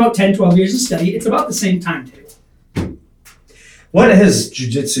belt, which is about 10, 12 years of study. It's about the same timetable. What has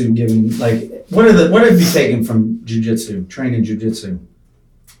jiu-jitsu given, like, what have you taken from jiu-jitsu, training jiu-jitsu?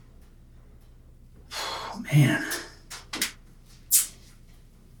 Oh, man.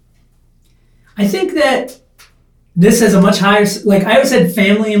 I think that this has a much higher, like I always had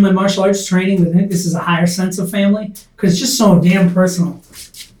family in my martial arts training, but I think this is a higher sense of family because it's just so damn personal.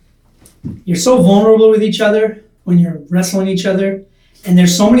 You're so vulnerable with each other when you're wrestling each other. And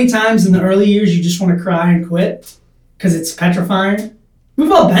there's so many times in the early years you just want to cry and quit because it's petrifying.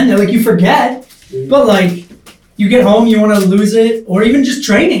 We've all been there, like you forget, but like you get home, you want to lose it, or even just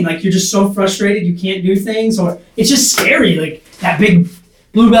training, like you're just so frustrated you can't do things, or it's just scary, like that big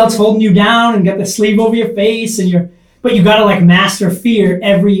blue belt's holding you down and got the sleeve over your face, but you gotta like master fear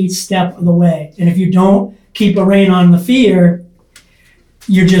every step of the way. And if you don't keep a rein on the fear,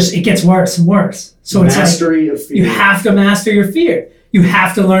 it gets worse and worse. So Mastery it's like of fear. you have to master your fear. You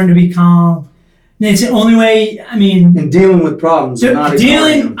have to learn to be calm. And it's the only way. I mean, And dealing with problems, not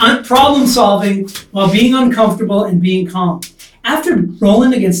ignoring them. problem solving while being uncomfortable and being calm. After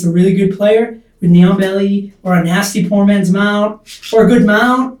rolling against a really good player with knee on belly, or a nasty poor man's mount, or a good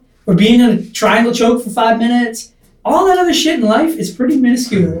mount, or being in a triangle choke for 5 minutes, all that other shit in life is pretty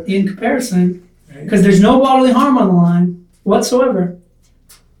minuscule in comparison, because there's no bodily harm on the line whatsoever.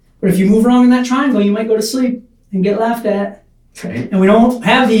 But if you move wrong in that triangle, you might go to sleep and get laughed at. Okay. And we don't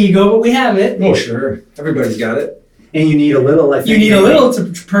have the ego, but we have it. Oh, sure. Everybody's got it. And you need a little, I think. You need a little to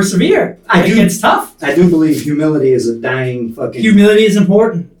persevere. It's tough. I do believe humility is a dying fucking Humility is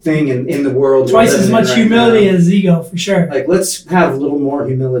important. thing in the world. we're Twice as living in much right humility now. as ego, for sure. Like, let's have a little more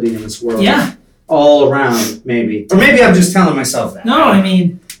humility in this world. Yeah. All around, maybe. Or maybe I'm just telling myself that. No, I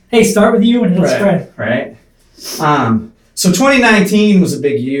mean, hey, start with you and it'll spread. Right. So 2019 was a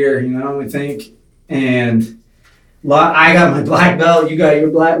big year, I think. And I got my black belt, you got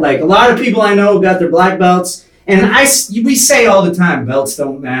your black. Like, a lot of people I know got their black belts. And we say all the time, belts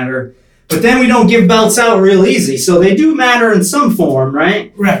don't matter. But then we don't give belts out real easy. So they do matter in some form,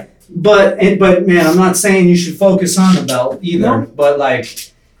 right? Right. But man, I'm not saying you should focus on the belt either. No. But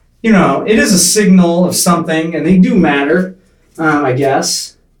like, it is a signal of something, and they do matter, I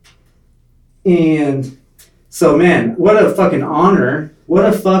guess. And so, man, what a fucking honor. What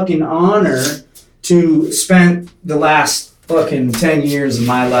a fucking honor to spend the last fucking 10 years of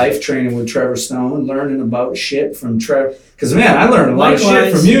my life training with Trevor Stone, learning about shit from Trevor. Because, man, I learned a lot of shit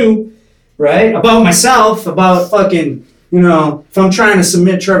Likewise. from you, right? About myself, about fucking, if I'm trying to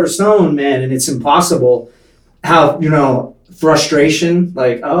submit Trevor Stone, man, and it's impossible, how, frustration,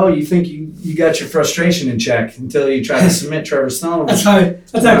 like, oh, you think you got your frustration in check until you try to submit Trevor Stone. That's how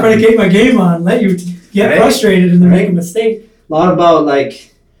I predicate my game on. Let you get Right. frustrated and then Right. make a mistake. A lot about,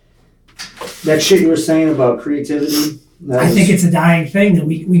 like, that shit you were saying about creativity. I think it's a dying thing that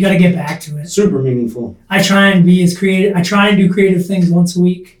we got to get back to it. super meaningful. I try and be as creative. I try and do creative things once a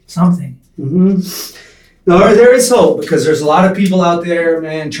week, something. Mm-hmm. No, there is hope, because there's a lot of people out there,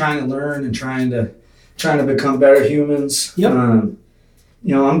 man, trying to learn and trying to become better humans. Yep.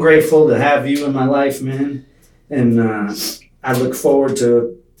 I'm grateful to have you in my life, man, and I look forward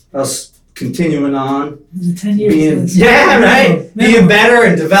to us continuing on. It was 10 years. Being, of this. yeah, right. Minimum. Being better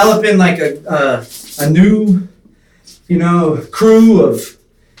and developing like a new, crew of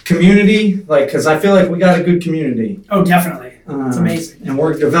community. Like, because I feel like we got a good community. Oh, definitely. It's amazing. And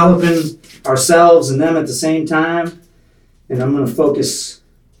we're developing ourselves and them at the same time. And I'm going to focus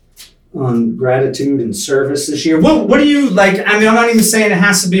on gratitude and service this year. What do you like? I mean, I'm not even saying it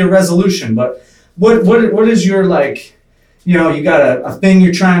has to be a resolution, but what is your like? You got a thing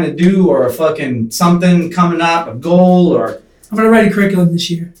you're trying to do, or a fucking something coming up, a goal, or I'm going to write a curriculum this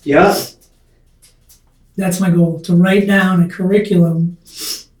year. yeah. That's my goal, to write down a curriculum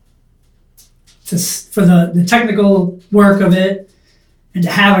for the technical work of it, and to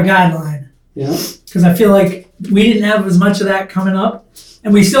have a guideline. Yeah. Because I feel like we didn't have as much of that coming up,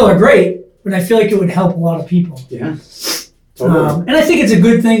 and we still are great, but I feel like it would help a lot of people. Yeah. Totally. And I think it's a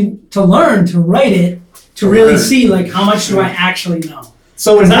good thing to learn, to write it, to really learn. see like how much do I actually know.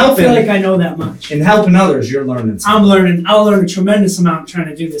 So in 'Cause I don't helping, feel like I know that much. in helping others, you're learning something. I'll learn a tremendous amount trying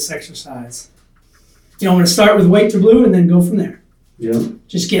to do this exercise. I'm going to start with white to blue and then go from there. Yeah.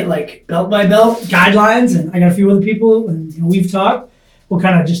 Just get like belt by belt guidelines, and I got a few other people, and we've talked. We'll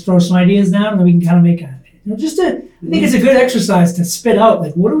kind of just throw some ideas down, and then we can kind of make You know, I think it's a good exercise to spit out,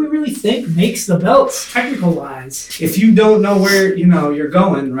 like, what do we really think makes the belts, technical wise? If you don't know where, you're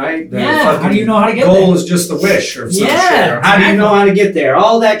going, right? How do you know how to get goal there? is just a wish or some Yeah, shit. Or how do you know how to get there?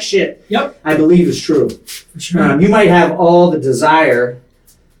 All that shit, Yep. I believe is true. For sure. You might have all the desire,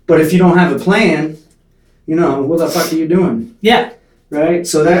 but if you don't have a plan, what the fuck are you doing? Yeah. Right?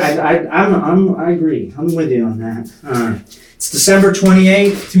 So that I agree. I'm with you on that. It's December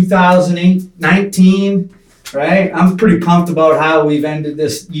 28th, 2019, right? I'm pretty pumped about how we've ended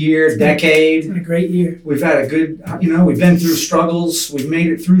this decade. It's been a great year. We've had a good, we've been through struggles. We've made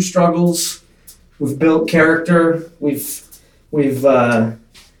it through struggles. We've built character. We've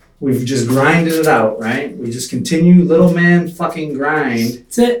just grinded it out, right? We just continue, little man fucking grind.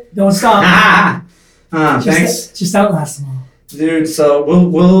 That's it. Don't stop. Thanks. Just outlast them all. Dude, so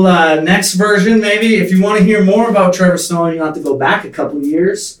we'll next version, maybe, if you want to hear more about Trevor Stone, you'll have to go back a couple of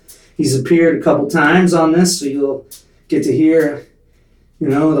years. He's appeared a couple times on this, so you'll get to hear,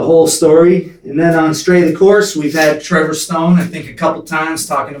 the whole story. And then on Stray the Course, we've had Trevor Stone, I think, a couple times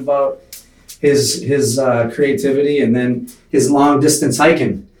talking about his creativity and then his long-distance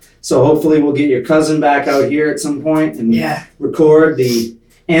hiking. So hopefully we'll get your cousin back out here at some point and record the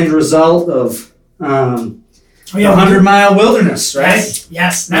end result of... the 100-mile wilderness, right?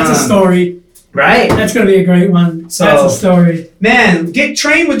 Yes, that's a story. Right. That's going to be a great one. So, that's a story. Man, get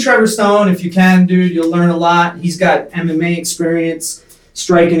trained with Trevor Stone if you can, dude. You'll learn a lot. He's got MMA experience,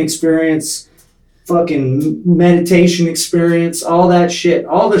 striking experience, fucking meditation experience, all that shit.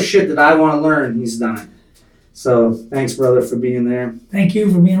 All the shit that I want to learn, he's done it. So, thanks, brother, for being there. Thank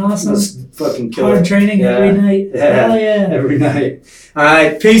you for being awesome. Let's fucking kill Hard it. training every night. Yeah. Hell yeah. Every night. All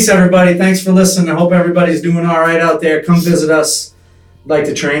right. Peace, everybody. Thanks for listening. I hope everybody's doing all right out there. Come visit us. I'd like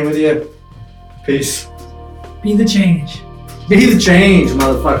to train with you. Peace. Be the change. Be the change,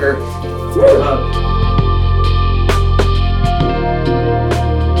 motherfucker.